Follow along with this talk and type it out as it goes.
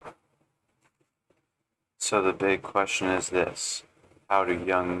So the big question is this: how do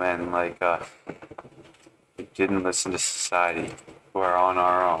young men like us, who didn't listen to society, who are on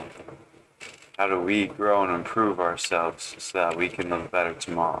our own, how do we grow and improve ourselves so that we can live better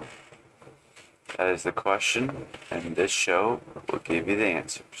tomorrow? That is the question, and this show will give you the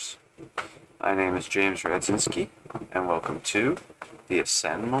answers. My name is James Radzinski, and welcome to the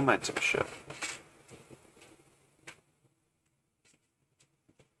Ascend Momentum Show.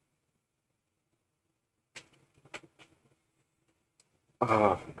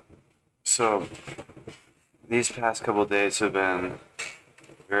 Uh, so, these past couple days have been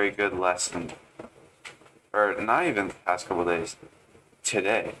a very good lesson, or not even the past couple days,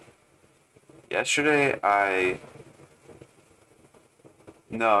 today. Yesterday,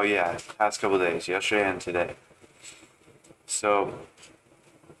 no, yeah, past couple days, yesterday and today. So,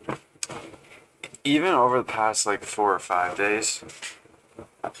 even over the past like 4 or 5 days,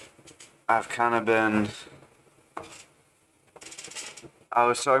 I've kind of been. I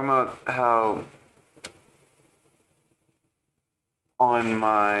was talking about how on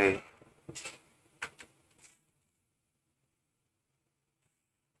my.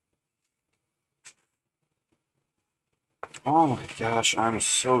 Oh my gosh, I'm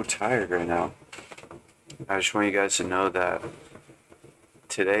so tired right now. I just want you guys to know that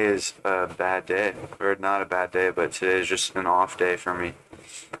today is a bad day. Or not a bad day, but today is just an off day for me.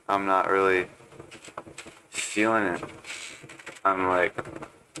 I'm not really feeling it. I'm like,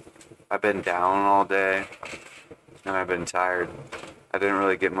 I've been down all day and I've been tired. I didn't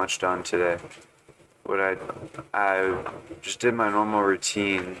really get much done today. What I just did my normal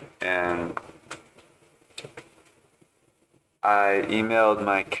routine and I emailed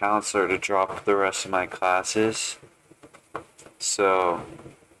my counselor to drop the rest of my classes. So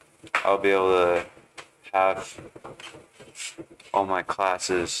I'll be able to have all my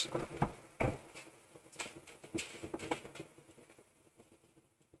classes.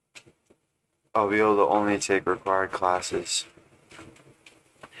 I'll be able to only take required classes.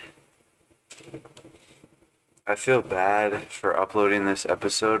 I feel bad for uploading this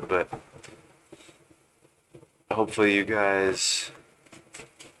episode, but hopefully you guys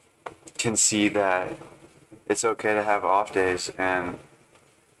can see that it's okay to have off days, and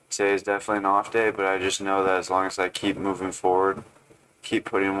today is definitely an off day, but I just know that as long as I keep moving forward, keep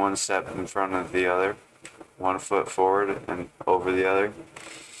putting one step in front of the other, one foot forward and over the other,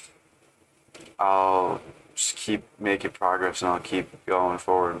 I'll just keep making progress and I'll keep going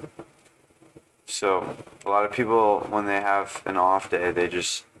forward. So, a lot of people, when they have an off day, they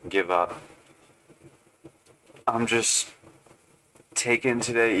just give up. I'm just taking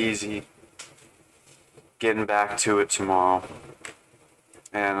today easy, getting back to it tomorrow.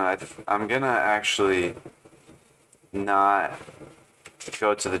 And I'm gonna actually not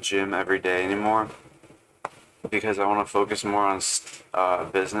go to the gym every day anymore because I want to focus more on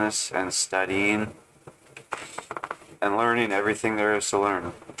business and studying and learning everything there is to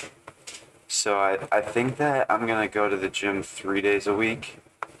learn. So I think that I'm gonna go to the gym 3 days a week.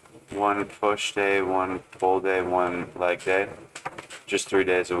 One push day, one pull day, one leg day. Just 3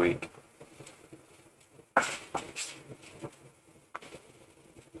 days a week.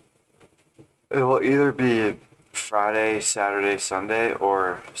 It will either be Friday, Saturday, Sunday,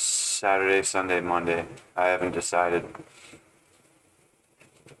 or Saturday, Sunday, Monday. I haven't decided.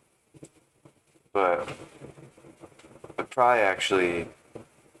 But probably actually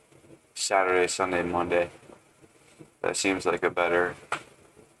Saturday, Sunday, Monday. That seems like a better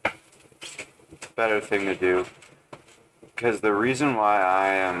thing to do. Because the reason why I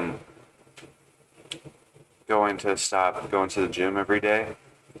am going to stop going to the gym every day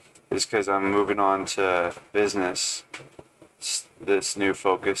is because I'm moving on to business. This new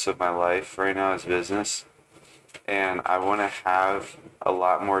focus of my life right now is business. And I want to have a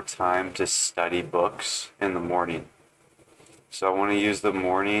lot more time to study books in the morning. So I want to use the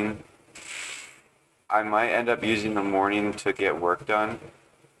morning. I might end up using the morning to get work done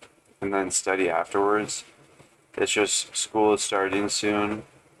and then study afterwards. It's just school is starting soon.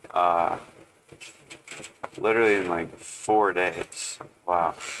 Literally in like 4 days.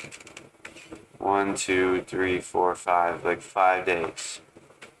 Wow. 1, 2, 3, 4, 5. Like 5 days.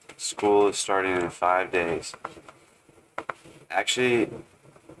 School is starting in 5 days. Actually,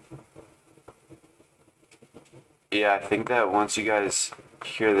 yeah, I think that once you guys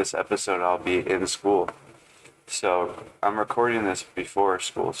hear this episode, I'll be in school. So I'm recording this before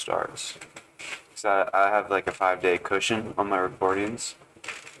school starts. So I have like a 5 day cushion on my recordings.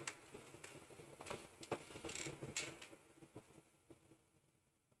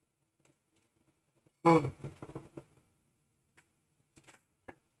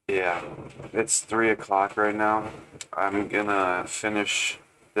 Yeah, it's 3 o'clock right now. I'm gonna finish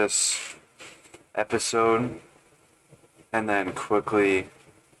this episode and then quickly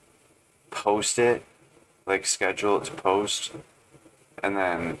post it, like schedule it to post, and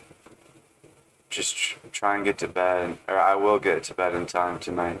then just try and get to bed, or I will get to bed in time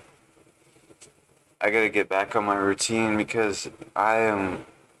tonight. I gotta get back on my routine because I am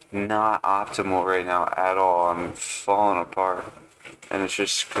not optimal right now at all. I'm falling apart, and it's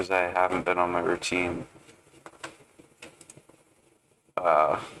just because I haven't been on my routine.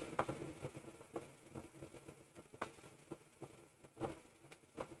 Uh,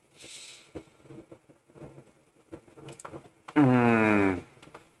 mm,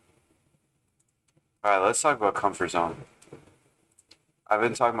 all right, let's talk about comfort zone. I've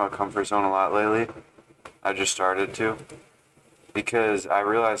been talking about comfort zone a lot lately. I just started to because I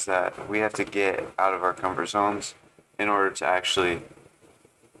realized that we have to get out of our comfort zones in order to actually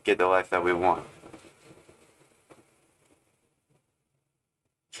get the life that we want.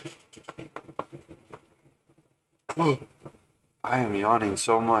 I am yawning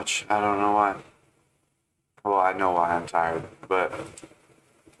so much. I don't know why. Well, I know why I'm tired, but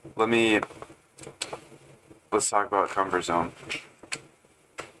let me let's talk about comfort zone.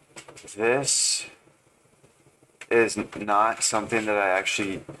 This is not something that I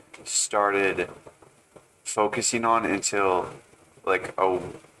actually started focusing on until like a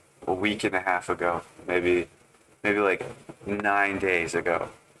week and a half ago, maybe like 9 days ago.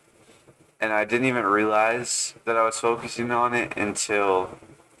 And I didn't even realize that I was focusing on it until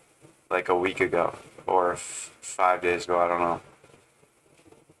like a week ago or 5 days ago. I don't know.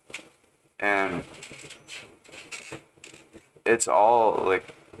 And it's all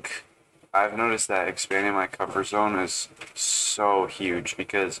like I've noticed that expanding my comfort zone is so huge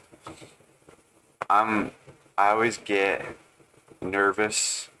because I'm I always get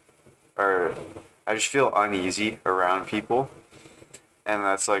nervous or I just feel uneasy around people, and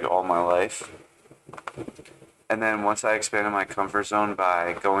that's like all my life. And then once I expanded my comfort zone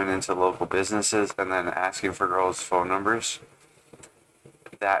by going into local businesses and then asking for girls' phone numbers,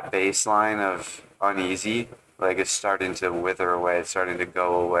 that baseline of uneasy like is starting to wither away, it's starting to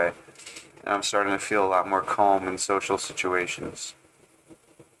go away. And I'm starting to feel a lot more calm in social situations,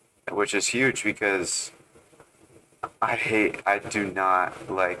 which is huge because I do not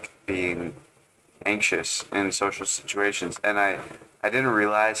like being anxious in social situations. And I didn't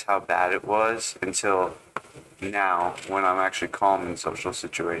realize how bad it was until now when I'm actually calm in social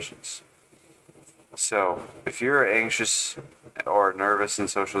situations. So if you're anxious or nervous in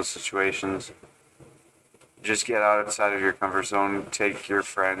social situations, just get outside of your comfort zone. Take your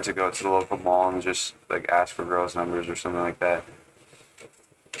friend to go to the local mall and just like ask for girls' numbers or something like that.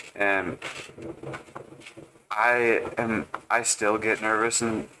 And I still get nervous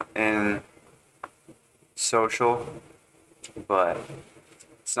in social, but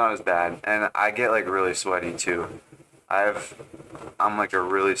it's not as bad. And I get like really sweaty too. I've I'm like a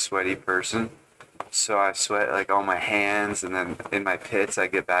really sweaty person. So I sweat like on my hands and then in my pits I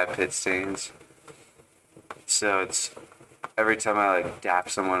get bad pit stains. So it's every time I like dap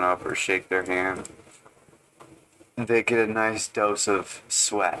someone up or shake their hand, they get a nice dose of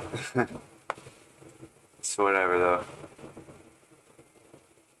sweat. So whatever though.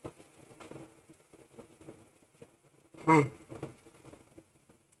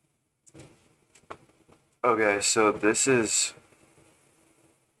 Okay, so there's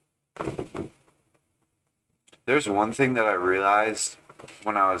one thing that I realized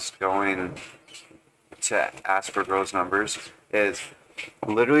when I was going to ask for girls' numbers is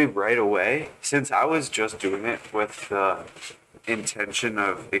literally right away, since I was just doing it with the intention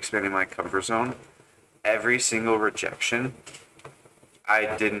of expanding my comfort zone, every single rejection,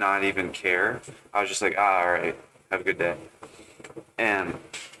 I did not even care. I was just like, all right, have a good day. And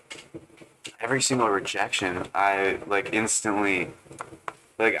every single rejection, I like instantly,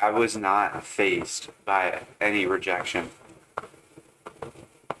 like I was not fazed by any rejection.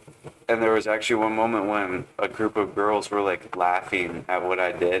 And there was actually one moment when a group of girls were like laughing at what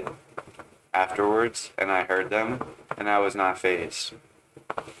I did afterwards, and I heard them, and I was not fazed.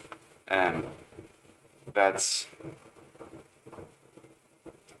 And that's,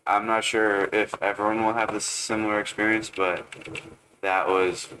 I'm not sure if everyone will have this similar experience, but that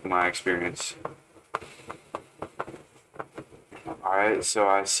was my experience. Alright, so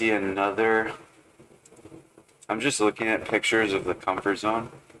I see another. I'm just looking at pictures of the comfort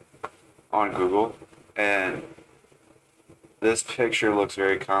zone on Google, and this picture looks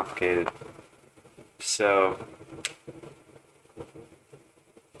very complicated. So,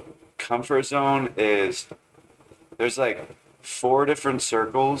 comfort zone is there's like four different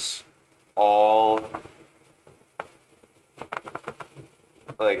circles, all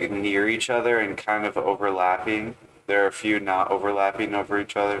like near each other and kind of overlapping. There are a few not overlapping over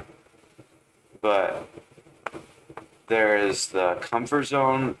each other, but there is the comfort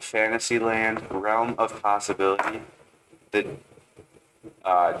zone, fantasy land, realm of possibility. The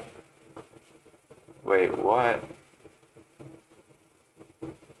uh, wait, what?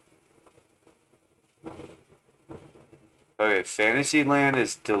 Okay, fantasy land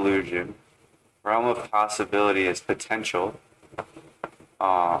is delusion. Realm of possibility is potential.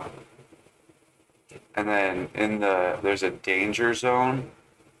 Uh, and then there's a danger zone,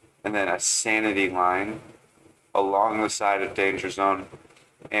 and then a sanity line along the side of danger zone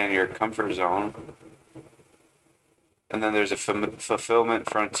and your comfort zone. And then there's a fulfillment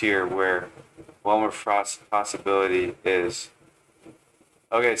frontier where realm of possibility is.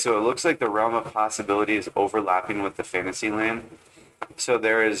 Okay, so it looks like the realm of possibility is overlapping with the fantasy land. So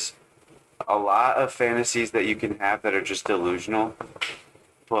there is a lot of fantasies that you can have that are just delusional,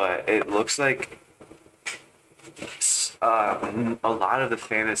 but it looks like a lot of the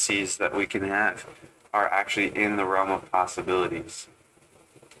fantasies that we can have are actually in the realm of possibilities.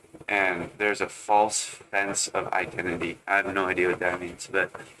 And there's a false fence of identity. I have no idea what that means,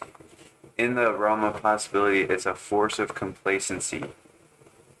 but in the realm of possibility, it's a force of complacency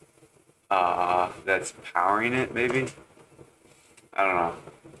that's powering it, maybe? I don't know.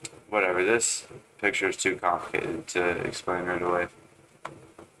 Whatever, this picture is too complicated to explain right away.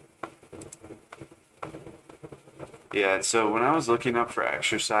 Yeah, so when I was looking up for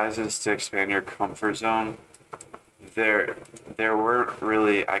exercises to expand your comfort zone, there weren't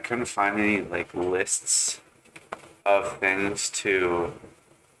really, I couldn't find any like lists of things to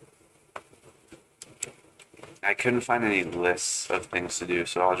I couldn't find any lists of things to do,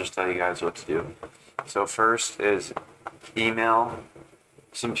 so I'll just tell you guys what to do. So first is email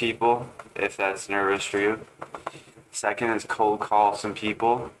some people if that's nervous for you. Second is cold call some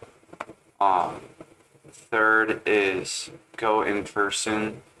people. Third is go in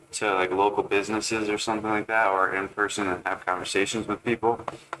person to like local businesses or something like that, or in person and have conversations with people.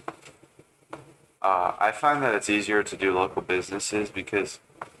 I find that it's easier to do local businesses because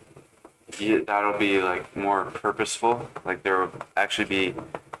that'll be like more purposeful. Like there will actually be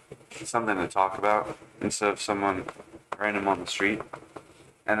something to talk about instead of someone random on the street.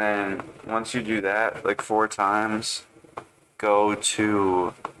 And then once you do that, like 4 times, go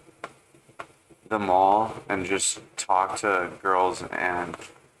to the mall and just talk to girls and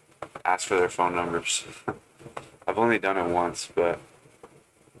ask for their phone numbers. I've only done it once, but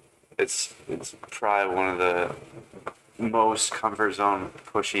it's probably one of the most comfort zone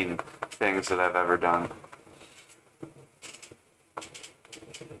pushing things that I've ever done.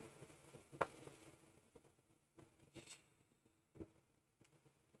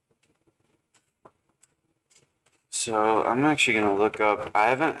 So I'm actually gonna look up, I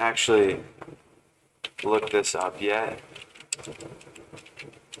haven't actually looked this up yet.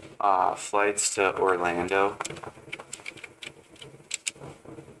 Flights to Orlando.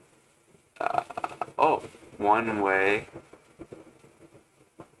 Oh, one way.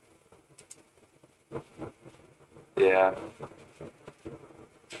 Yeah.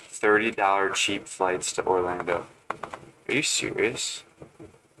 $30 cheap flights to Orlando. Are you serious?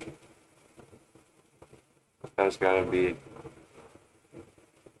 That's gotta be.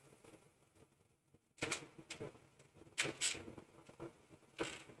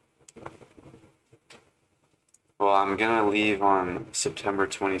 Well, I'm gonna leave on September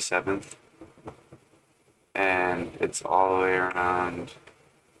 27th, and it's all the way around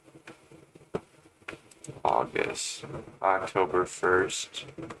October 1st.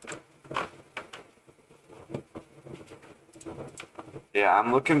 Yeah,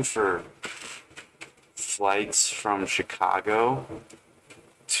 I'm looking for flights from Chicago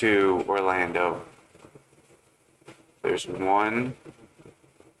to Orlando. There's one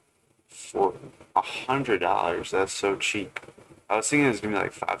for $100. That's so cheap. I was thinking it was gonna be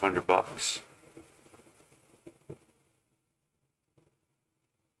like $500.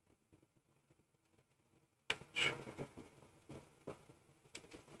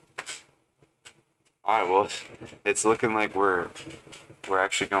 All right, well, it's looking like we're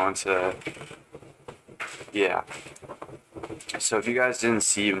actually going to, yeah. So if you guys didn't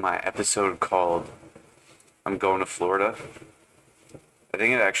see my episode called I'm Going to Florida, I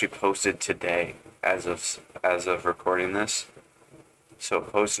think it actually posted today as of recording this. So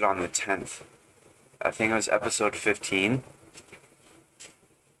it posted on the 10th. I think it was episode 15.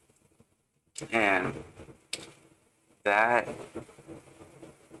 And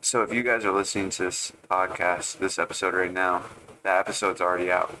So if you guys are listening to this podcast, this episode right now, that episode's already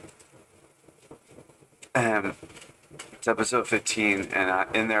out. It's episode 15,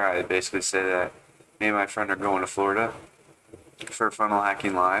 and in there I basically say that me and my friend are going to Florida for Funnel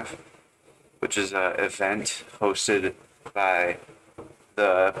Hacking Live, which is an event hosted by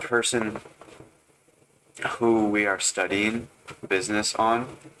the person who we are studying business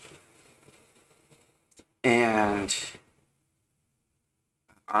on. And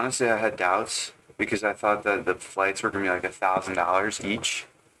honestly, I had doubts because I thought that the flights were going to be like $1,000 each.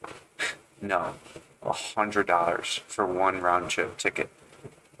 No, $100 for one round trip ticket.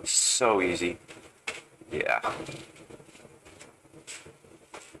 So easy. Yeah.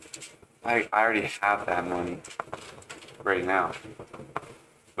 I already have that money right now.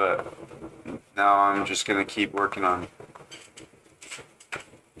 But now I'm just going to keep working on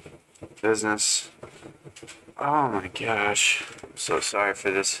business. Oh my gosh. I'm so sorry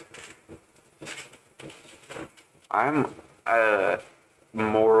for this. I'm I'm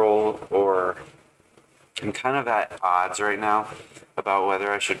kind of at odds right now about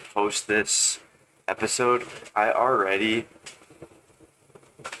whether I should post this episode. I already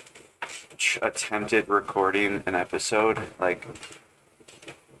attempted recording an episode like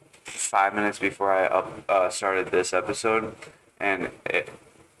 5 minutes before I started this episode, and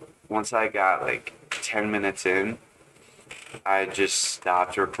once I got like 10 minutes in, I just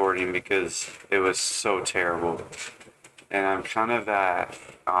stopped recording because it was so terrible. And I'm kind of at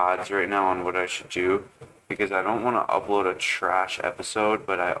odds right now on what I should do because I don't want to upload a trash episode,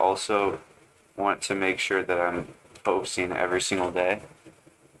 but I also want to make sure that I'm posting every single day.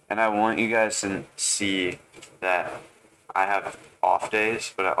 And I want you guys to see that I have off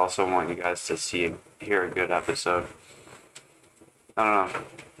days, but I also want you guys to hear a good episode. I don't know.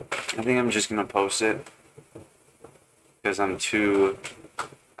 I think I'm just going to post it because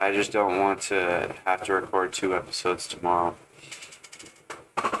I just don't want to have to record 2 episodes tomorrow.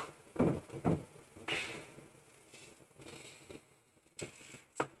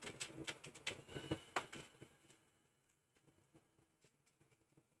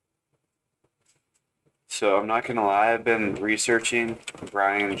 So I'm not gonna lie, I've been researching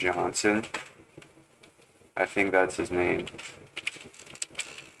Brian Johnson. I think that's his name.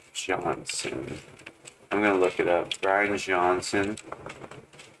 Johnson. I'm gonna look it up. Brian Johnson.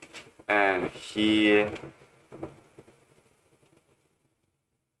 And he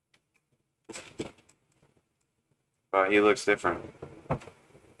looks different.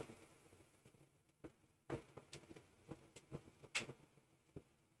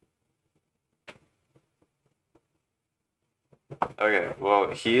 Okay,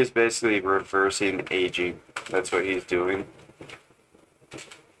 well, he is basically reversing aging. That's what he's doing.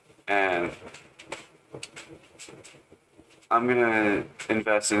 And I'm gonna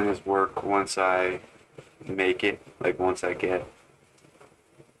invest in his work once I make it, like once I get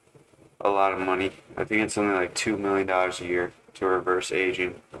a lot of money. I think it's something like $2 million a year to reverse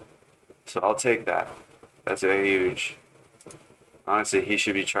aging. So I'll take that. That's a huge. Honestly, he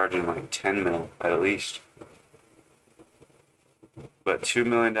should be charging like 10 mil at least. But $2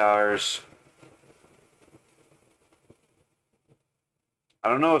 million. I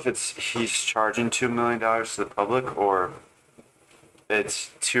don't know if he's charging $2 million to the public or it's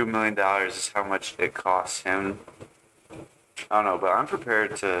 $2 million is how much it costs him. I don't know, but I'm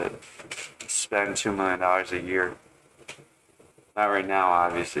prepared to spend $2 million a year. Not right now,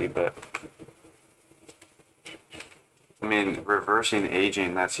 obviously, but I mean, reversing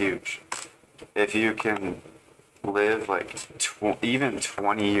aging, that's huge. If you can live like even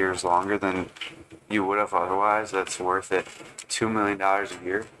 20 years longer than you would have otherwise, that's worth it. $2 million a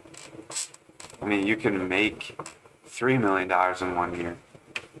year. I mean, you can make $3 million in 1 year.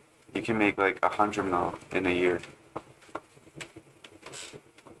 You can make like 100 mil in a year.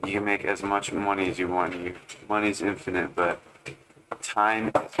 You can make as much money as you want. Money's infinite, but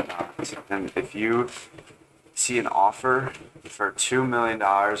time is not. And if you see an offer for $2 million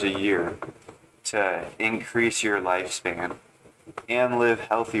a year to increase your lifespan and live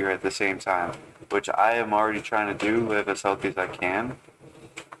healthier at the same time, which I am already trying to do, live as healthy as I can,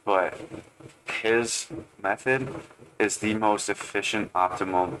 but his method is the most efficient,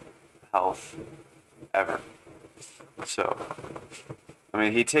 optimal health ever. So, I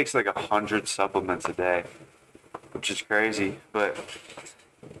mean, he takes like 100 supplements a day, which is crazy, but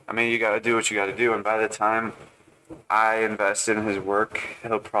I mean, you gotta do what you gotta do, and by the time I invest in his work,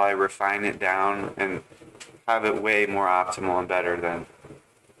 he'll probably refine it down and have it way more optimal and better than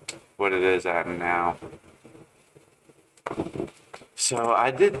what it is at now. So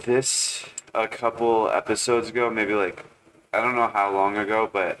I did this a couple episodes ago, maybe like, I don't know how long ago,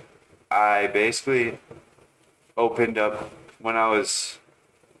 but I basically opened up when I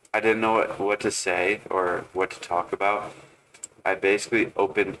didn't know what to say or what to talk about. I basically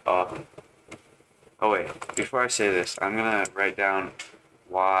opened up. Oh wait, before I say this, I'm gonna write down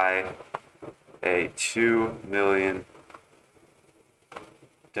why a $2 million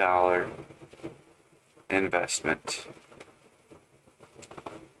investment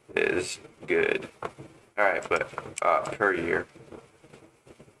is good. All right, but per year.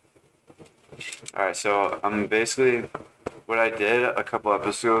 All right, so I'm basically what I did a couple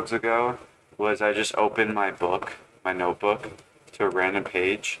episodes ago was I just opened my notebook, to a random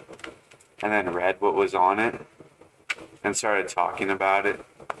page, and then read what was on it and started talking about it.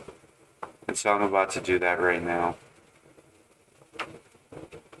 And so I'm about to do that right now.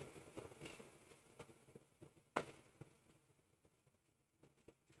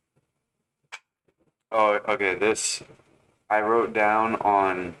 Oh, okay, I wrote down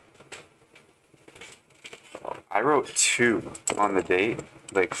on, I wrote 2 on the date,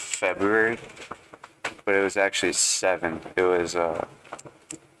 like February, but it was actually 7. It was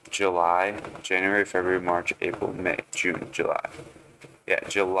January, February, March, April, May, June, July. Yeah,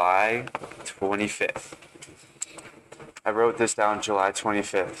 July 25th. I wrote this down July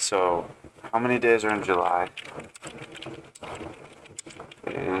 25th. So, how many days are in July?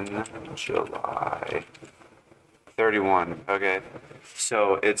 In July. 31. Okay.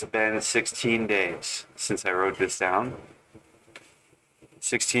 So, it's been 16 days since I wrote this down.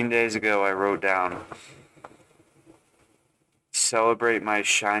 16 days ago, I wrote down celebrate my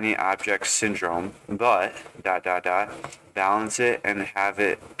shiny object syndrome, but balance it and have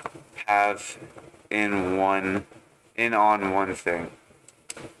in on one thing.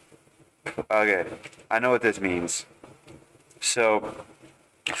 Okay, I know what this means. So,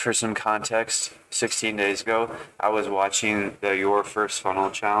 for some context, 16 days ago, I was watching the Your First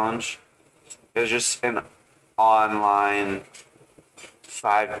Funnel Challenge. It was just an online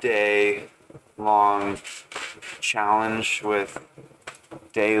 5-day long challenge with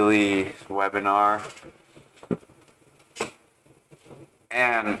daily webinar.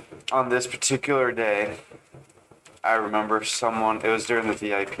 And on this particular day, I remember it was during the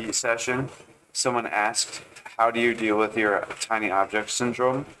VIP session, someone asked, how do you deal with your tiny object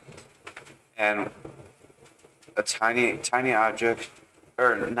syndrome? And a tiny object,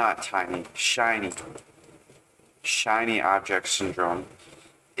 or not tiny, shiny object syndrome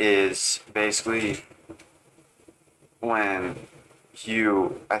is basically when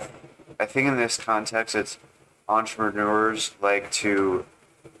I think in this context, it's entrepreneurs like to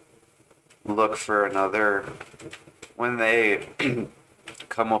look for when they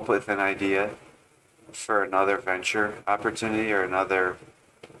come up with an idea for another venture opportunity or another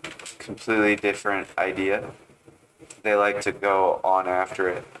completely different idea, they like to go on after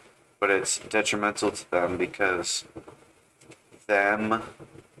it. But it's detrimental to them because them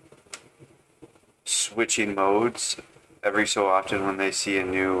switching modes every so often when they see a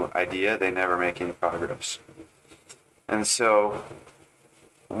new idea, they never make any progress. And so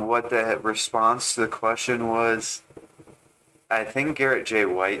what the response to the question was, I think Garrett J.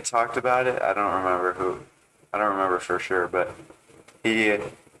 White talked about it. I don't remember for sure, but he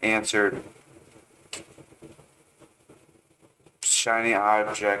answered, shiny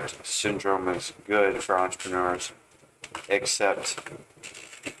object syndrome is good for entrepreneurs, except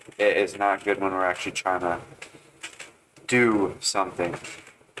it is not good when we're actually trying to do something.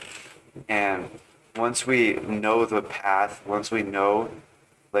 And once we know the path, once we know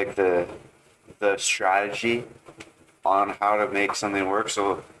like the strategy on how to make something work.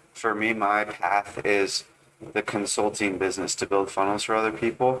 So for me, my path is the consulting business to build funnels for other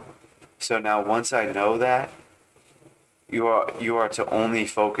people. So now once I know that, you are to only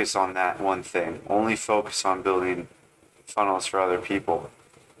focus on that one thing. Only focus on building funnels for other people.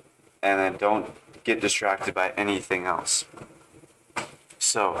 And then don't get distracted by anything else.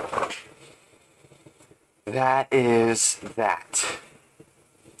 So that is that.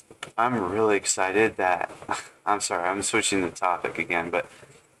 I'm really excited that I'm sorry, I'm switching the topic again, but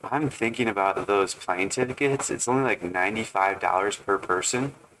I'm thinking about those plane tickets. It's only like $95 per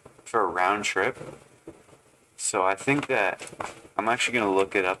person for a round trip. So I think that I'm actually going to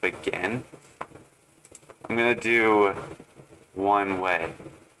look it up again. I'm going to do one way.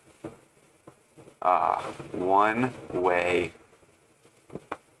 One way.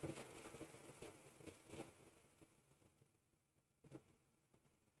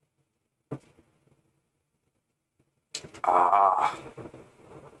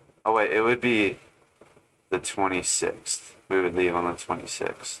 Oh wait, it would be the 26th. We would leave on the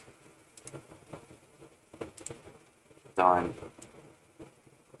 26th. Done.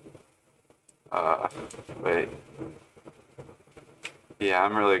 Uh, wait. Yeah,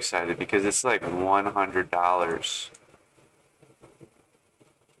 I'm really excited because it's like $100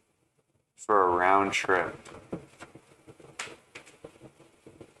 for a round trip.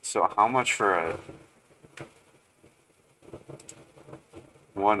 So how much for a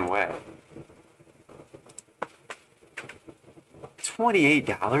one way?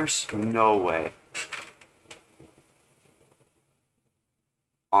 $28? No way.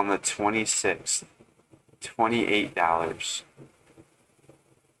 On the 26th, $28.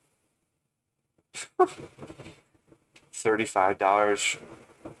 $35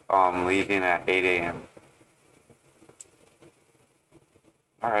 leaving at 8 a.m.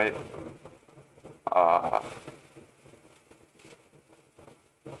 All right. Uh,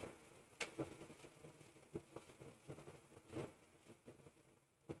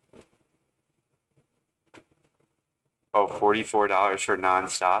 oh, $44 for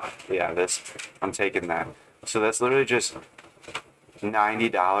nonstop. Yeah, I'm taking that. So that's literally just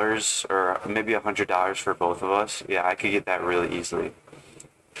 $90 or maybe $100 for both of us. Yeah, I could get that really easily.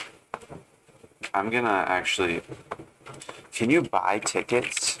 I'm gonna actually. Can you buy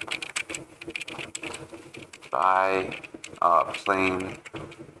tickets? Buy plane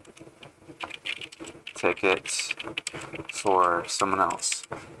tickets for someone else.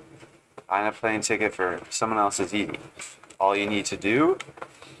 Buying a plane ticket for someone else is easy. All you need to do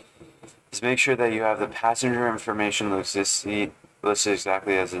is make sure that you have the passenger information listed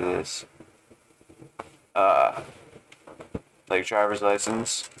exactly as it is. Like driver's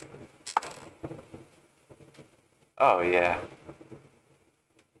license. Oh yeah.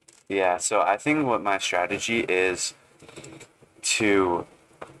 Yeah, so I think what my strategy is to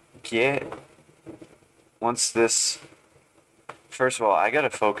get once this first of all, I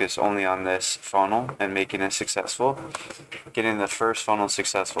gotta focus only on this funnel and making it successful, getting the first funnel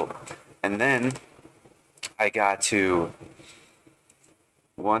successful. And then I got to,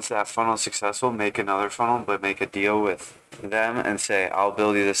 once that funnel is successful, make another funnel, but make a deal with them and say, I'll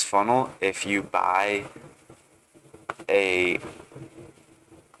build you this funnel a,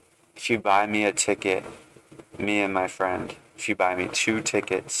 if you buy me a ticket, me and my friend, if you buy me 2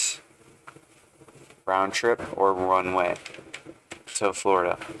 tickets, round trip or one way to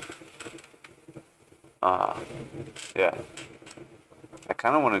Florida. Yeah. I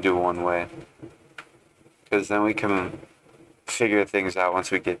kind of want to do one way because then we can figure things out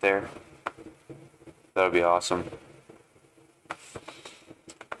once we get there. That would be awesome.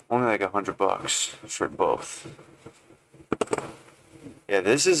 Only like $100 for both. Yeah,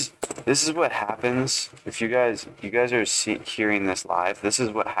 this is what happens if you guys are hearing this live. This is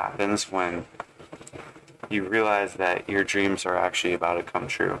what happens when you realize that your dreams are actually about to come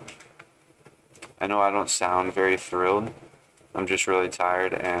true. I know I don't sound very thrilled. I'm just really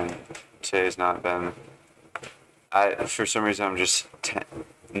tired, and today's not been. For some reason I'm just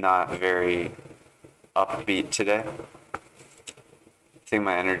not very upbeat today. I think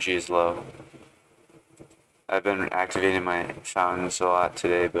my energy is low. I've been activating my fountains a lot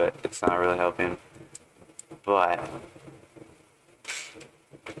today, but it's not really helping. But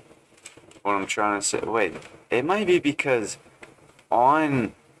what I'm trying to say, wait, it might be because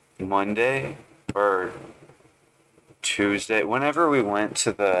on Monday or Tuesday, whenever we went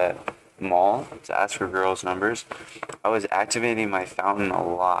to the mall to ask for girls' numbers, I was activating my fountain a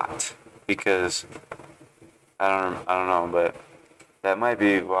lot because I don't know, but that might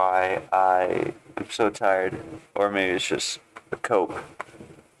be why I am so tired, or maybe it's just the coke.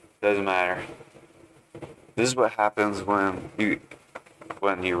 Doesn't matter. This is what happens when you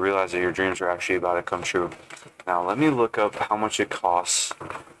realize that your dreams are actually about to come true. Now let me look up how much it costs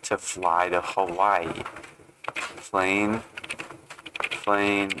to fly to Hawaii. Plane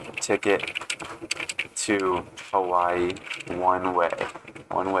ticket to Hawaii one way.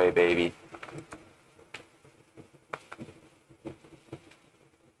 One way, baby.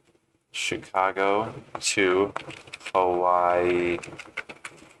 Chicago to Hawaii.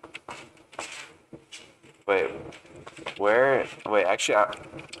 Wait, actually,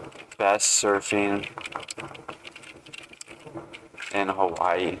 best surfing in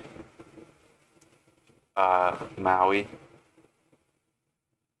Hawaii. Maui.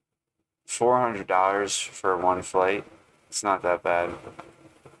 $400 for one flight. It's not that bad.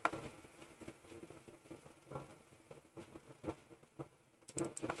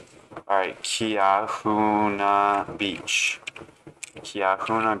 Alright, Keauhuna Beach.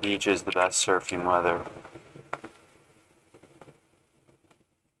 Keauhuna Beach is the best surfing weather.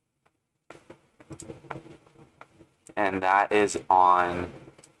 And that is on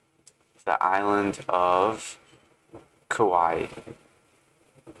the island of Kauai.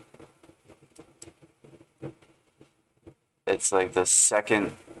 It's like the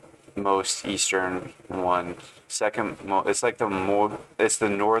second most eastern one. It's like it's the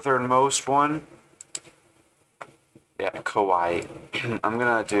northernmost one. Yeah, Kauai. I'm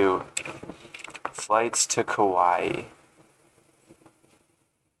gonna do flights to Kauai.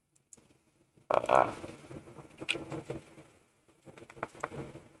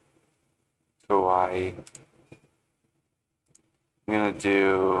 Kauai. I'm gonna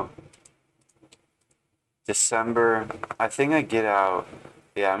do December. I think I get out.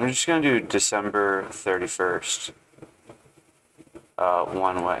 Yeah, I'm just gonna do December 31st.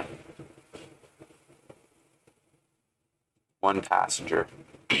 One way. One passenger.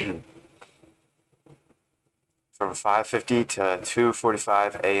 From 5:50 to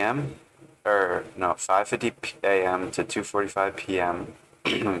 2:45 a.m. Or no, 5:50 a.m. to 2:45 p.m.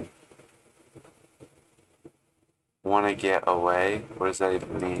 Want to get away? What does that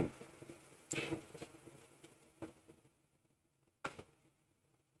even mean?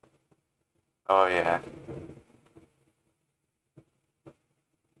 Oh yeah.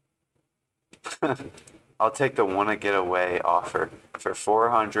 I'll take the wanna get away offer for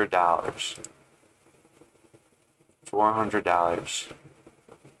 $400. $400.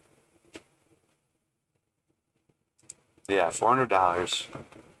 Yeah, $400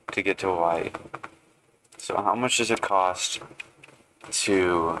 to get to Hawaii. So how much does it cost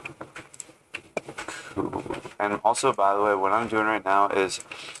to... And also, by the way, what I'm doing right now is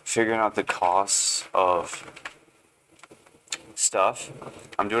figuring out the costs of stuff.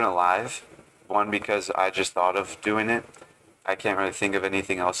 I'm doing it live. One, because I just thought of doing it. I can't really think of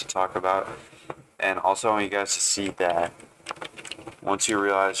anything else to talk about. And also, I want you guys to see that once you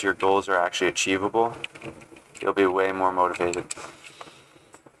realize your goals are actually achievable, you'll be way more motivated.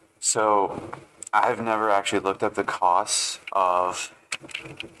 So, I've never actually looked at the costs of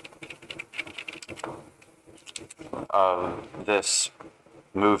this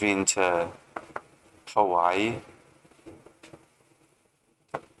moving to Hawaii.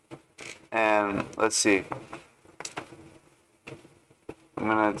 And let's see. I'm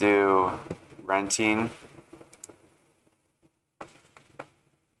gonna do renting.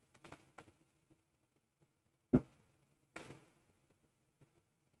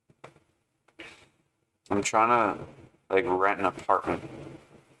 I'm trying to like rent an apartment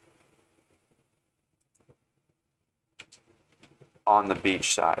on the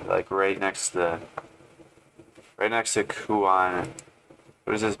beach side, like right next to Kuan.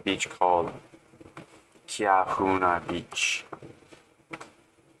 What is this beach called? Kiahuna Beach.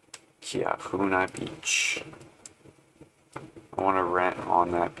 Kiahuna Beach. I want to rent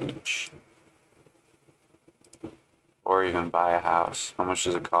on that beach. Or even buy a house. How much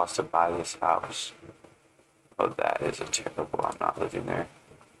does it cost to buy this house? Oh, that is a terrible. I'm not living there.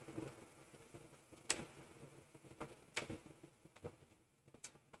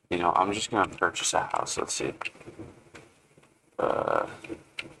 You know, I'm just gonna purchase a house. Let's see.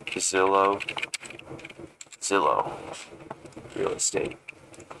 Zillow. Real estate.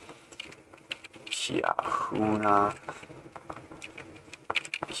 Kiahuna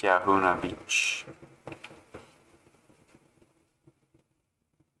Beach.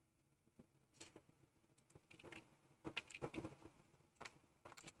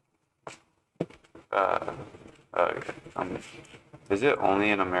 Okay. Is it only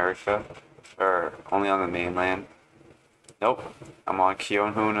in America? Or only on the mainland? Nope. I'm on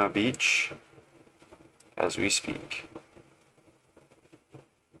Kiahuna Beach as we speak.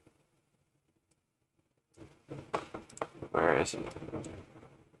 Where is it?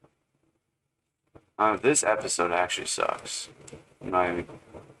 This episode actually sucks.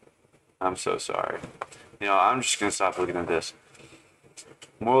 I'm so sorry. You know, I'm just gonna stop looking at this.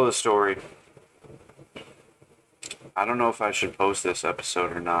 Moral of the story. I don't know if I should post this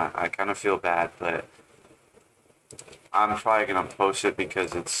episode or not. I kind of feel bad, but I'm probably gonna post it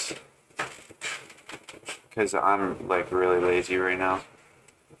because I'm like really lazy right now.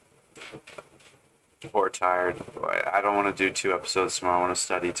 Or tired. I don't want to do 2 episodes tomorrow. I want to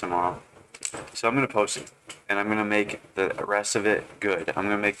study tomorrow. So I'm going to post it. And I'm going to make the rest of it good. I'm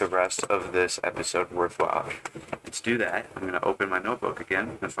going to make the rest of this episode worthwhile. Let's do that. I'm going to open my notebook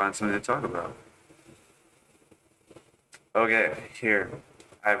again and find something to talk about. Okay, here.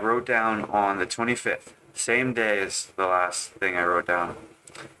 I wrote down on the 25th. Same day as the last thing I wrote down.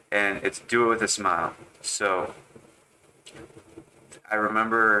 And it's do it with a smile. So I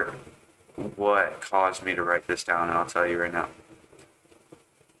remember what caused me to write this down, and I'll tell you right now.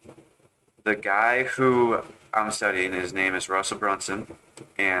 The guy who I'm studying, his name is Russell Brunson,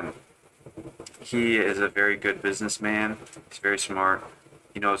 and he is a very good businessman. He's very smart.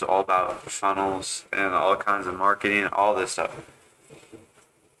 He knows all about funnels and all kinds of marketing, all this stuff.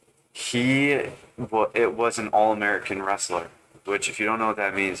 It was an all-American wrestler, which if you don't know what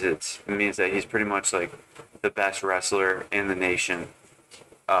that means, it means that he's pretty much like the best wrestler in the nation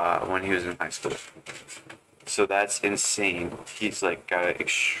when he was in high school. So that's insane. He's like got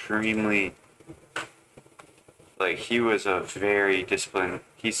extremely, like he was a very disciplined.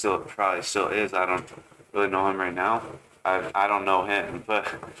 He probably still is. I don't really know him right now. I don't know him, but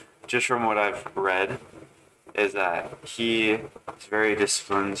just from what I've read, is that he is very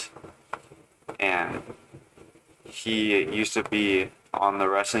disciplined, and he used to be on the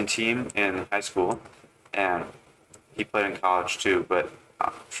wrestling team in high school, and he played in college too. But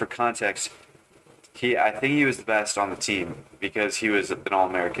for context, I think he was the best on the team because he was an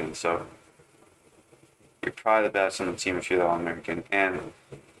All-American. So you're probably the best on the team if you're the All-American. And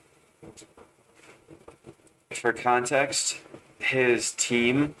for context, his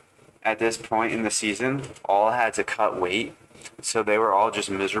team at this point in the season all had to cut weight. So they were all just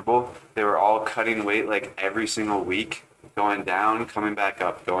miserable. They were all cutting weight like every single week, going down, coming back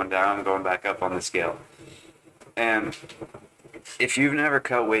up, going down, going back up on the scale. And if you've never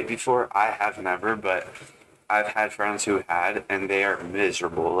cut weight before, I have never, but I've had friends who had, and they are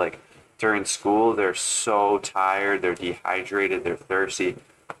miserable. Like during school, they're so tired, they're dehydrated, they're thirsty,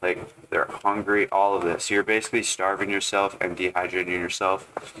 like they're hungry, all of this. So you're basically starving yourself and dehydrating yourself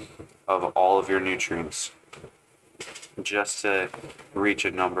of all of your nutrients just to reach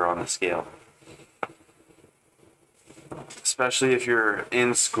a number on the scale. Especially if you're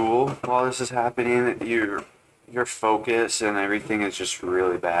in school while this is happening, your focus and everything is just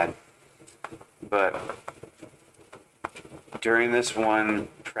really bad. But during this one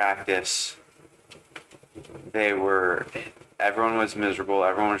practice, everyone was miserable.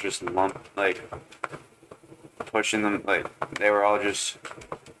 Everyone was just pushing them, like they were all just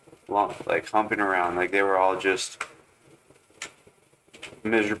humping around. Like they were all just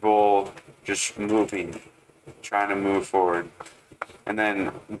miserable, just moving, trying to move forward. And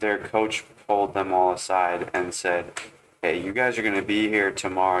then their coach pulled them all aside and said, hey, you guys are going to be here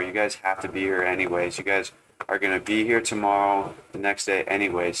tomorrow. You guys have to be here anyways. You guys are going to be here tomorrow, the next day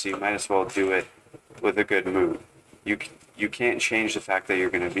anyway, so you might as well do it with a good mood. You can't change the fact that you're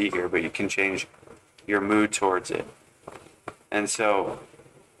going to be here, but you can change your mood towards it. And so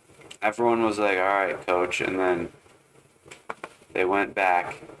everyone was like, all right, coach. And then they went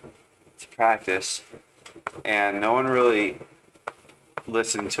back to practice, and no one really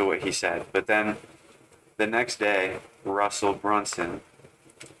listened to what he said. But then the next day, Russell Brunson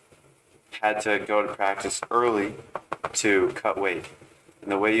had to go to practice early to cut weight.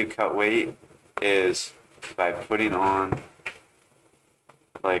 And the way you cut weight is by putting on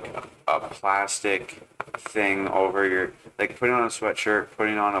like a plastic thing over your, like putting on a sweatshirt,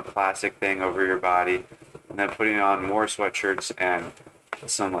 putting on a plastic thing over your body, and then putting on more sweatshirts and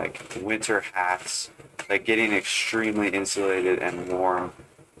some like winter hats, like getting extremely insulated and warm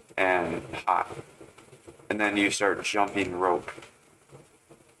and hot. And then you start jumping rope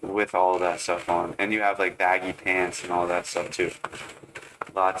with all of that stuff on. And you have like baggy pants and all that stuff too.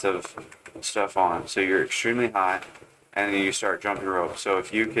 Lots of stuff on. So you're extremely hot, and then you start jumping rope. So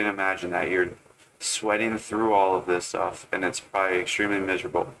if you can imagine that, you're sweating through all of this stuff, and it's probably extremely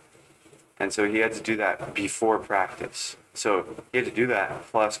miserable. And so he had to do that before practice. So he had to do that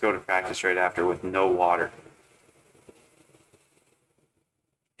plus go to practice right after with no water.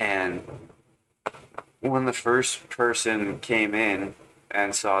 And when the first person came in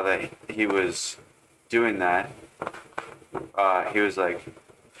and saw that he was doing that, he was like,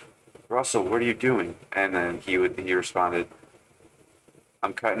 Russell, what are you doing? And then he responded,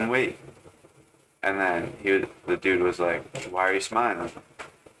 I'm cutting weight. And then the dude was like, why are you smiling?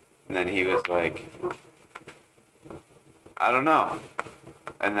 And then he was like, I don't know.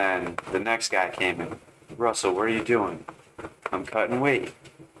 And then the next guy came in, Russell, what are you doing? I'm cutting weight.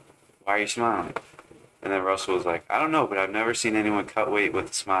 Why are you smiling? And then Russell was like, I don't know, but I've never seen anyone cut weight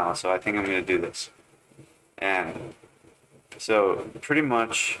with a smile, so I think I'm going to do this. And so pretty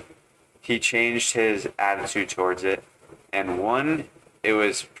much he changed his attitude towards it. And one, it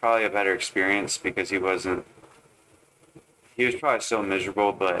was probably a better experience because he was probably still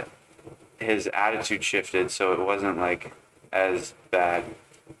miserable, but his attitude shifted, so it wasn't like as bad.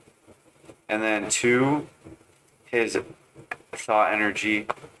 And then two, his thought energy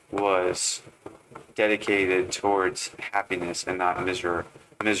was dedicated towards happiness and not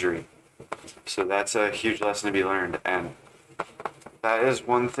misery. So that's a huge lesson to be learned. And that is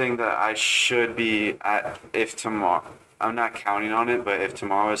one thing that I should be at if tomorrow, I'm not counting on it, but if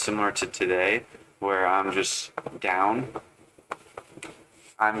tomorrow is similar to today, where I'm just down,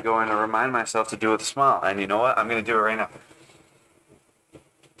 I'm going to remind myself to do it with a smile. And you know what? I'm going to do it right now.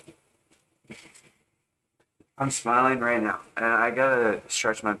 I'm smiling right now. And I got to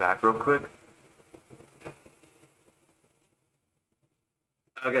stretch my back real quick.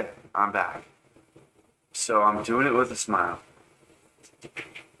 Okay, I'm back. So I'm doing it with a smile.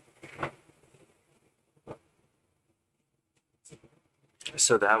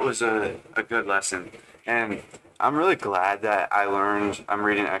 So that was a good lesson. And I'm really glad that I'm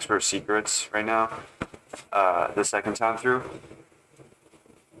reading Expert Secrets right now, the second time through.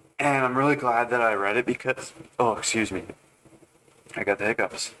 And I'm really glad that I read it because, oh, excuse me, I got the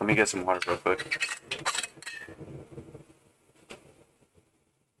hiccups. Let me get some water real quick.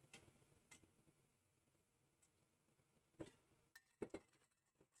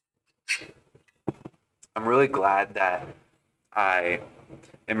 I'm really glad that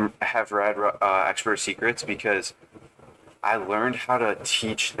have read Expert Secrets because I learned how to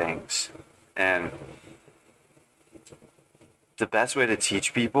teach things. And the best way to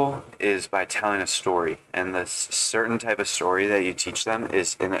teach people is by telling a story. And the certain type of story that you teach them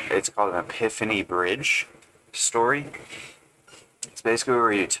it's called an epiphany bridge story. It's basically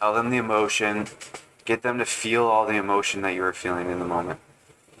where you tell them the emotion, get them to feel all the emotion that you were feeling in the moment,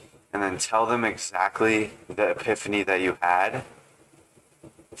 and then tell them exactly the epiphany that you had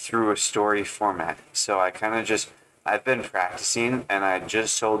through a story format. So I've been practicing, and I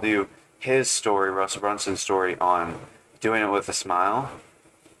just told you his story, Russell Brunson's story, on doing it with a smile.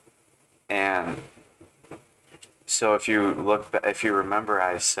 And so if you remember,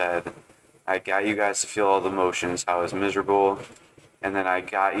 I said, I got you guys to feel all the emotions. I was miserable. And then I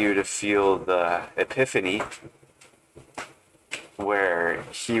got you to feel the epiphany where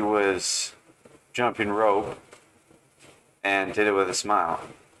he was jumping rope and did it with a smile.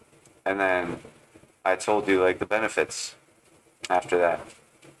 And then I told you like the benefits after that.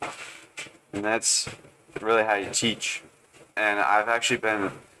 And that's really how you teach. And I've actually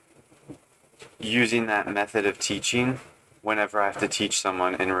been using that method of teaching whenever I have to teach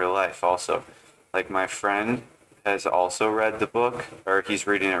someone in real life also. Like my friend has also read the book, or he's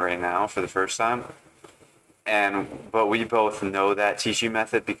reading it right now for the first time. But we both know that teaching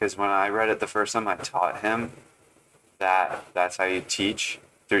method because when I read it the first time, I taught him that that's how you teach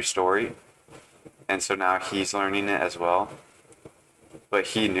through story. And so now he's learning it as well. But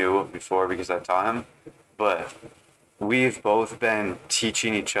he knew before because I taught him. But we've both been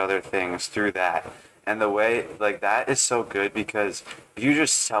teaching each other things through that. And the way, like, that is so good because if you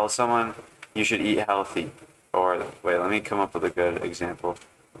just tell someone you should eat healthy, or wait, let me come up with a good example.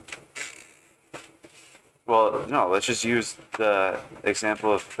 Well, no, let's just use the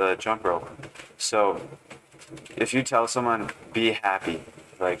example of the jump rope. So if you tell someone, be happy,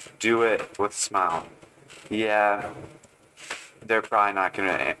 like, do it with a smile, yeah, they're probably not going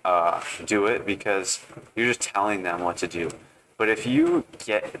to do it because you're just telling them what to do. But if you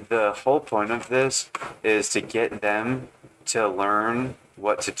the whole point of this is to get them to learn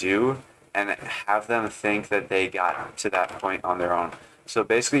what to do and have them think that they got to that point on their own. So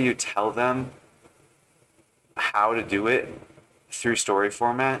basically you tell them how to do it through story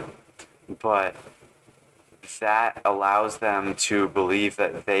format, but that allows them to believe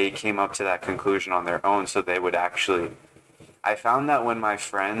that they came up to that conclusion on their own, so they would actually. I found that when my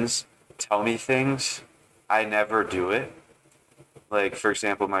friends tell me things, I never do it. Like, for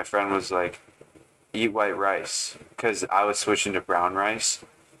example, my friend was like, eat white rice, because I was switching to brown rice.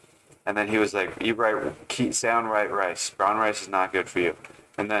 And then he was like, stay on white rice. Brown rice is not good for you.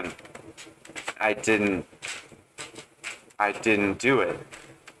 And then I didn't do it.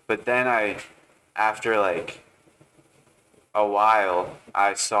 But then after like a while,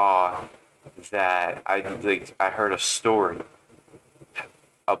 I saw that I heard a story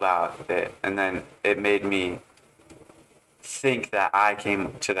about it, and then it made me think that I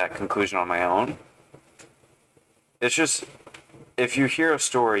came to that conclusion on my own. It's just, if you hear a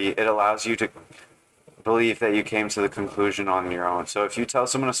story, it allows you to believe that you came to the conclusion on your own. So if you tell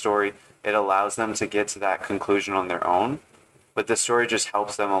someone a story, it allows them to get to that conclusion on their own, but the story just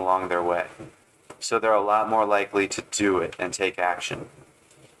helps them along their way. So they're a lot more likely to do it and take action.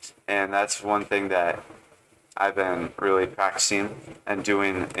 And that's one thing that I've been really practicing and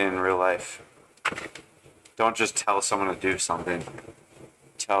doing in real life. Don't just tell someone to do something.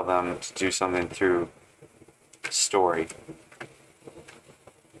 Tell them to do something through story.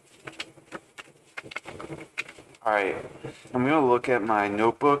 All right, I'm going to look at my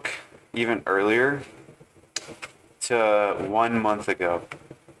notebook even earlier to 1 month ago.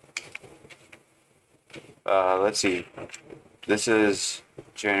 Let's see. This is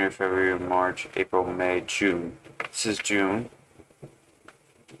January, February, March, April, May, June. This is June.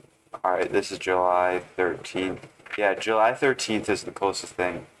 Alright, this is July 13th. Yeah, July 13th is the closest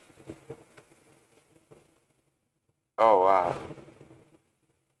thing. Oh, wow.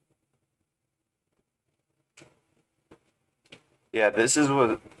 Yeah, this is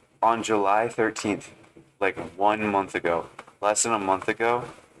what on July 13th, like 1 month ago, less than a month ago,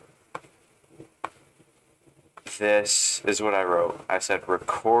 this is what I wrote. I said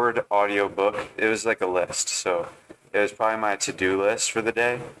record audiobook. It was like a list, so it was probably my to-do list for the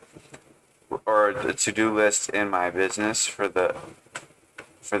day, or the to-do list in my business for the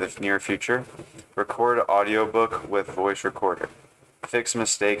near future. Record audiobook with voice recorder. Fix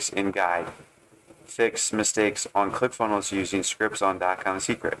mistakes in guide. Fix mistakes on ClickFunnels using scripts on .com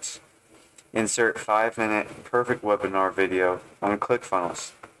secrets. Insert 5-minute perfect webinar video on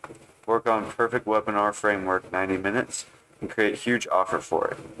ClickFunnels. Work on perfect webinar framework 90 minutes and create huge offer for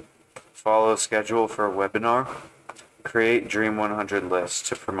it. Follow schedule for a webinar. Create Dream 100 list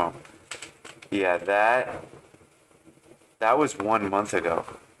to promote. Yeah, that was 1 month ago.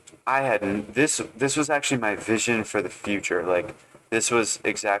 I had this was actually my vision for the future. Like, this was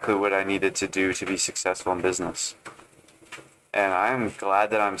exactly what I needed to do to be successful in business. And I'm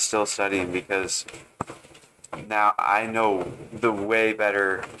glad that I'm still studying, because now I know the way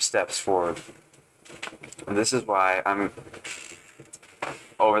better steps forward. And this is why I'm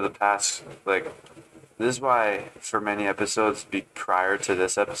over the past, like, this is why for many episodes prior to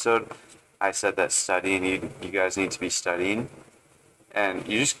this episode, I said that studying, you guys need to be studying. And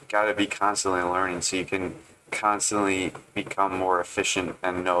you just got to be constantly learning so you can constantly become more efficient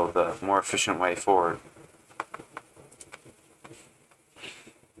and know the more efficient way forward.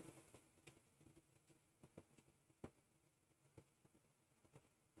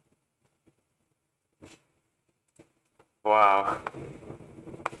 Wow.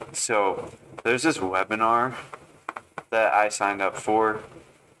 So there's this webinar that I signed up for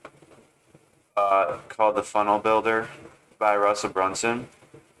called The Funnel Builder by Russell Brunson.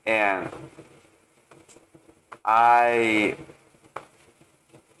 And I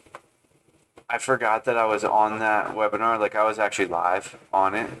forgot that I was on that webinar. Like, I was actually live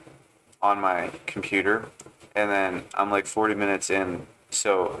on it on my computer. And then I'm like 40 minutes in.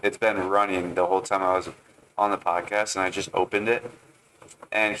 So it's been running the whole time I was on the podcast, and I just opened it.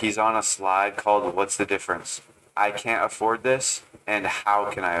 And he's on a slide called "What's the Difference? I can't afford this, and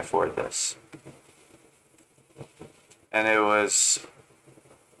how can I afford this?" And it was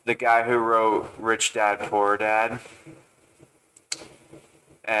the guy who wrote Rich Dad, Poor Dad.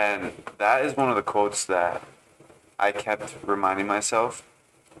 And that is one of the quotes that I kept reminding myself.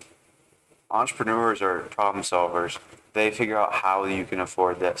 Entrepreneurs are problem solvers. They figure out how you can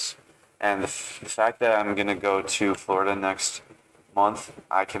afford this. And the fact that I'm going to go to Florida next month,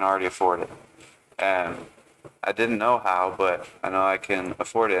 I can already afford it. And I didn't know how, but I know I can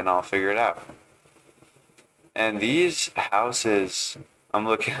afford it, and I'll figure it out. And these houses, I'm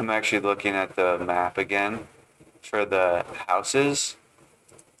actually looking at the map again for the houses,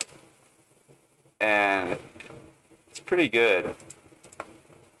 and it's pretty good.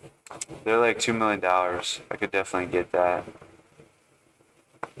 They're like $2 million. I could definitely get that.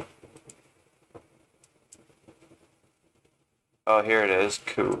 Oh, here it is.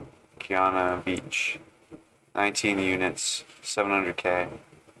 Cool. Kiana Beach. 19 units, 700K.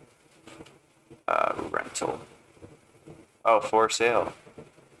 Rental. Oh, for sale.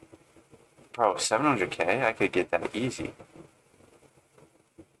 Bro, 700K? I could get that easy.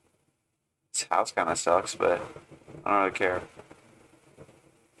 This house kind of sucks, but I don't really care.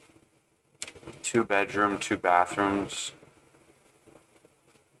 2-bedroom, 2 bathrooms.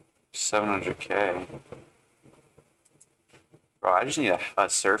 700K. Bro, I just need a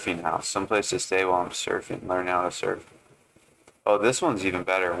surfing house, someplace to stay while I'm surfing, learn how to surf. Oh, this one's even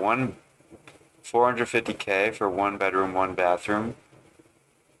better. 450K for 1 bedroom, 1 bathroom.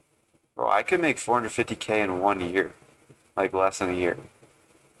 Bro, I could make 450K in 1 year, like less than a year,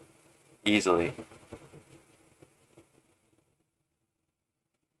 easily.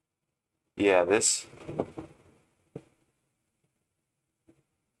 Yeah, this.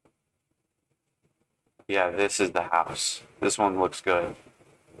 Yeah, this is the house. This one looks good.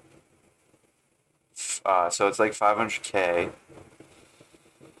 So it's like 500K.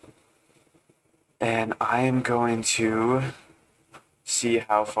 And I am going to see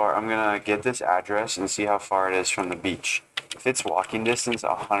how far, I'm going to get this address and see how far it is from the beach. If it's walking distance,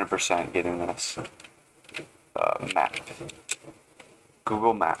 100% getting this. Map.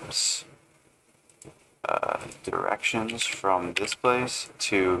 Google Maps. Directions from this place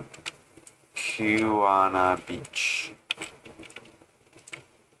to Kiwana Beach.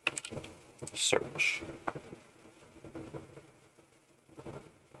 Search.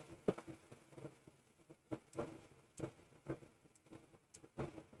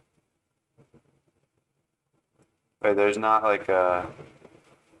 Wait, there's not like a.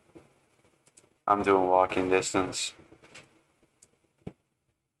 I'm doing walking distance.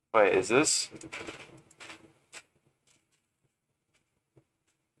 Wait, is this?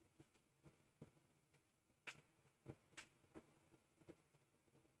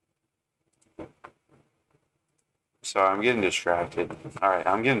 Sorry, I'm getting distracted. Alright,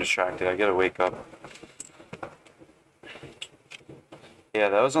 I'm getting distracted. I gotta wake up. Yeah,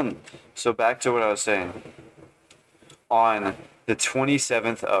 that was on. So back to what I was saying. On the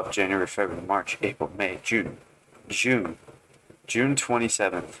 27th of January, February, March, April, May, June, June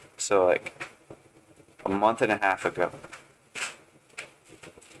 27th. So like a month and a half ago,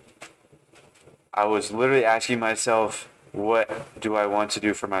 I was literally asking myself, what do I want to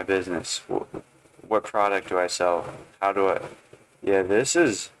do for my business? What product do I sell? How do I? Yeah, this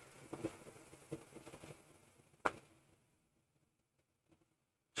is.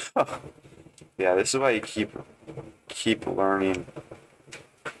 Yeah, this is why you keep learning.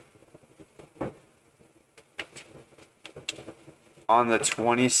 On the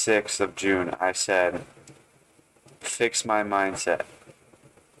 26th of June, I said, fix my mindset.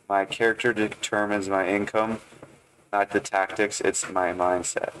 My character determines my income, not the tactics, it's my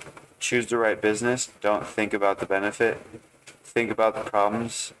mindset. Choose the right business, don't think about the benefit. Think about the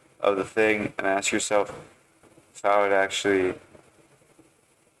problems of the thing and ask yourself if I would actually.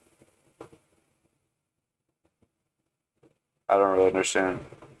 I don't really understand.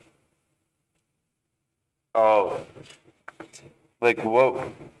 Oh, like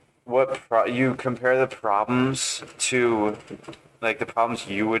you compare the problems to like the problems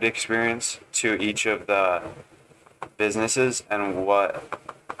you would experience to each of the businesses and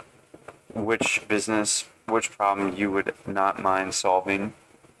which problem you would not mind solving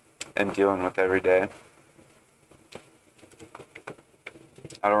and dealing with every day.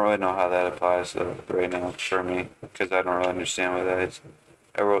 I don't really know how that applies right now for me because I don't really understand what that is.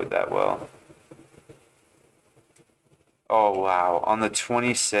 I wrote that well. Oh wow, on the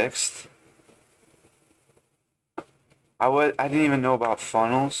 26th, I didn't even know about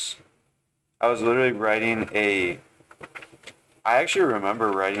funnels. I was literally writing a I actually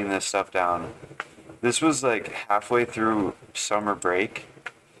remember writing this stuff down. This was like halfway through summer break,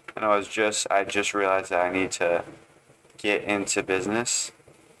 and I just realized that I need to get into business.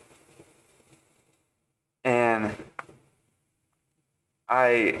 And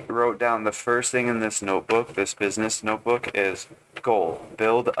I wrote down the first thing in this notebook, this business notebook, is goal,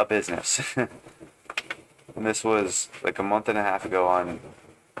 build a business. And this was like a month and a half ago on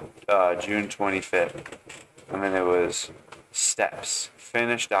June 25th. And then it was steps,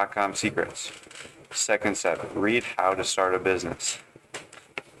 finish .com secrets. Second step, read how to start a business.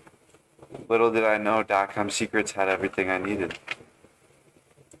 Little did I know .com secrets had everything I needed.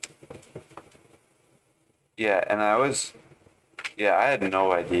 Yeah, and I had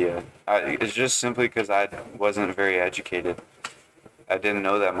no idea. It's just simply because I wasn't very educated. I didn't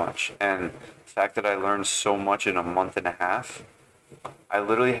know that much. And the fact that I learned so much in a month and a half, I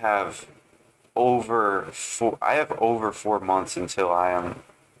literally have I have over 4 months until I am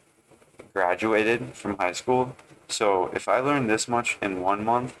graduated from high school. So if I learn this much in 1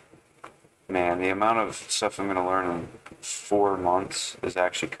 month, man, the amount of stuff I'm gonna learn in 4 months is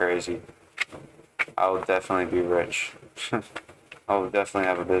actually crazy. I'll definitely be rich. I'll definitely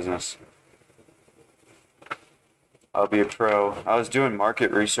have a business. I'll be a pro. I was doing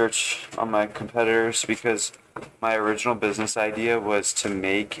market research on my competitors because my original business idea was to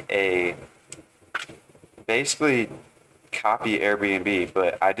make a basically copy Airbnb,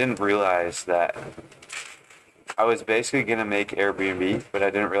 but I didn't realize that I was basically gonna make Airbnb, but I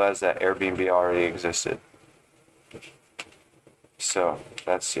didn't realize that Airbnb already existed. So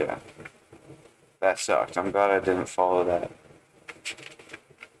yeah, that sucked. I'm glad I didn't follow that.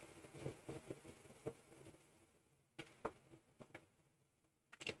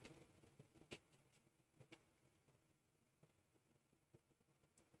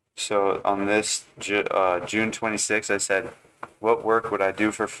 So on this June 26th, I said, what work would I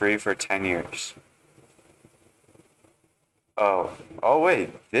do for free for 10 years? Oh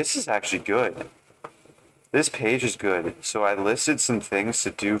wait, this is actually good. This page is good. So I listed some things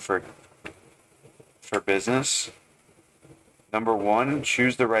to do for business. Number one,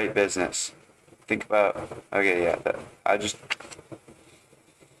 choose the right business. Think about, okay, yeah,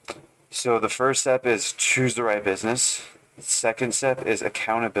 so the first step is choose the right business. Second step is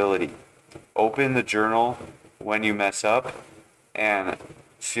accountability. Open the journal when you mess up, and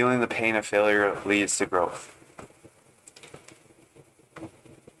feeling the pain of failure leads to growth.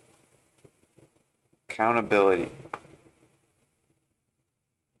 Accountability.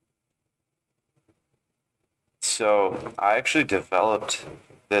 So I actually developed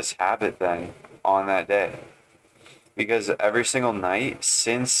this habit then on that day because every single night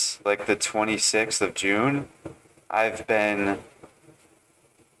since like the 26th of June, I've been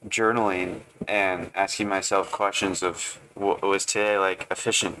journaling and asking myself questions of what was today like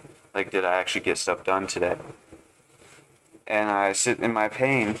efficient? Like, did I actually get stuff done today? And I sit in my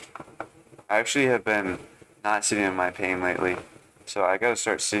pain. I actually have been not sitting in my pain lately. So I gotta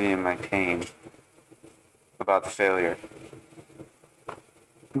start sitting in my pain about the failure.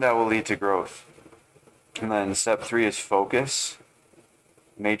 That will lead to growth. And then step 3 is focus.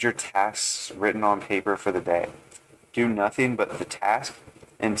 Major tasks written on paper for the day. Do nothing but the task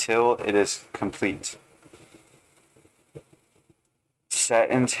until it is complete.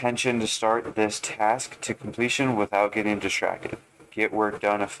 Set intention to start this task to completion without getting distracted. Get work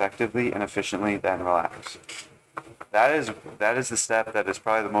done effectively and efficiently, then relax. That is the step that is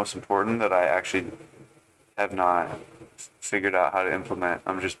probably the most important that I actually have not figured out how to implement.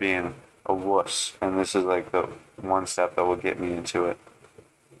 I'm just being a wuss, and this is like the one step that will get me into it.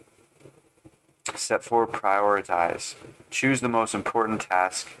 Step 4, prioritize. Choose the most important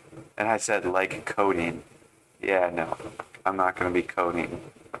task. And I said like coding. Yeah, no, I'm not going to be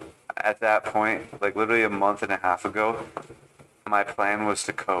coding. At that point, like literally a month and a half ago, my plan was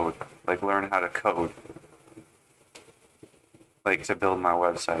to code, like learn how to code, like to build my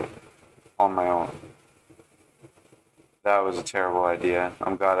website on my own. That was a terrible idea.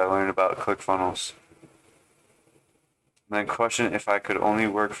 I'm glad I learned about ClickFunnels. And then question, if I could only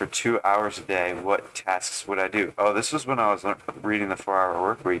work for 2 hours a day, what tasks would I do? Oh, this was when I was reading the 4-Hour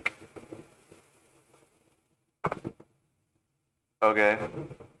Work Week. Okay.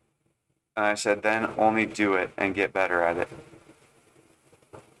 And I said, then only do it and get better at it.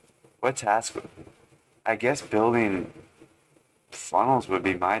 What task? I guess building funnels would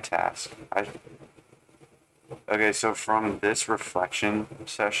be my task. Okay, so from this reflection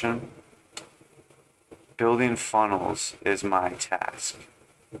session, building funnels is my task.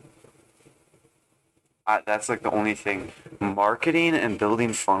 That's like the only thing. Marketing and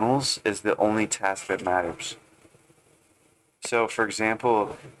building funnels is the only task that matters. So, for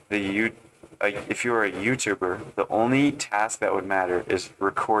example, if you are a YouTuber, the only task that would matter is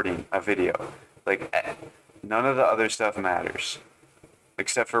recording a video. Like, none of the other stuff matters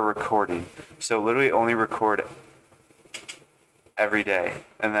except for recording. So, literally only record every day,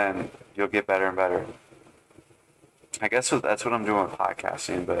 and then you'll get better and better. I guess that's what I'm doing with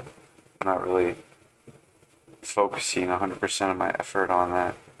podcasting, but I'm not really focusing 100% of my effort on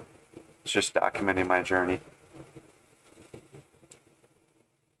that. It's just documenting my journey.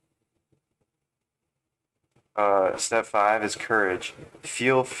 Step 5 is courage.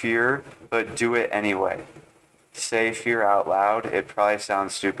 Feel fear, but do it anyway. Say fear out loud. It probably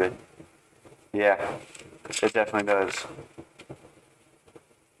sounds stupid. Yeah, it definitely does.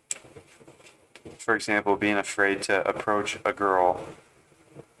 For example, being afraid to approach a girl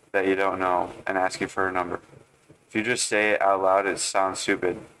that you don't know and asking for her number. If you just say it out loud, it sounds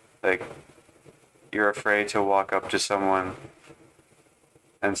stupid. Like, you're afraid to walk up to someone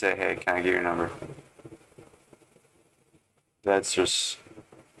and say, hey, can I get your number? That's just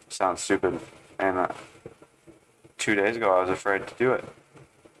sounds stupid. And 2 days ago, I was afraid to do it.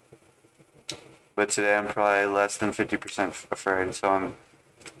 But today, I'm probably less than 50% afraid, so I'm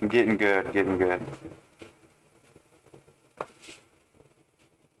getting good, getting good.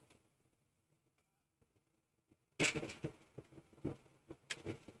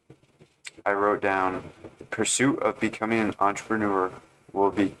 I wrote down, the pursuit of becoming an entrepreneur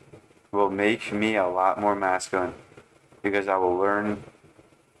will make me a lot more masculine because I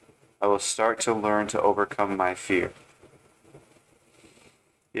will start to learn to overcome my fear.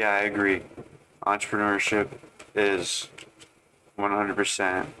 Yeah, I agree. Entrepreneurship is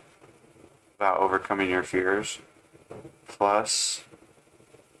 100% about overcoming your fears. Plus,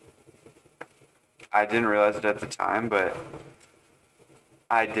 I didn't realize it at the time, but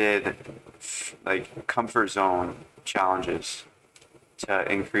I did like comfort zone challenges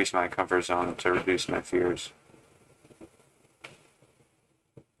to increase my comfort zone to reduce my fears.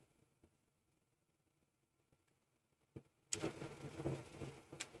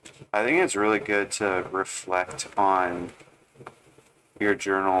 I think it's really good to reflect on your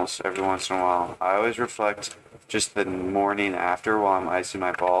journals every once in a while. I always reflect just the morning after while I'm icing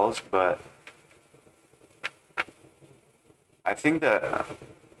my balls, but I think that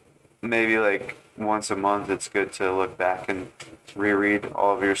maybe like once a month it's good to look back and reread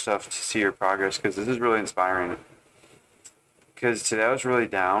all of your stuff to see your progress because this is really inspiring. Because today I was really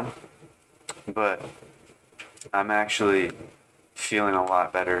down, but I'm actually feeling a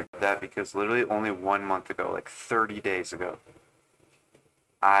lot better. That because literally only 1 month ago, like 30 days ago,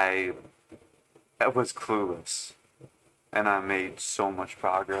 I was clueless, and I made so much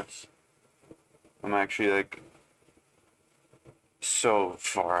progress. I'm actually like so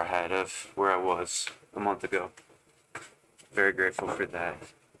far ahead of where I was a month ago. Very grateful for that.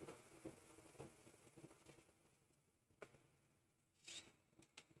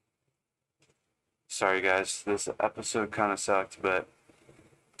 Sorry guys, this episode kind of sucked, but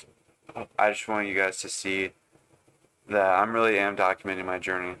I just want you guys to see that I'm really am documenting my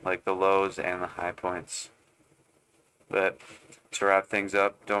journey, like the lows and the high points. But to wrap things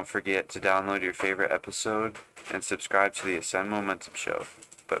up, don't forget to download your favorite episode and subscribe to the Ascend Momentum Show.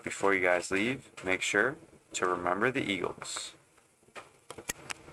 But before you guys leave, make sure to remember the Eagles.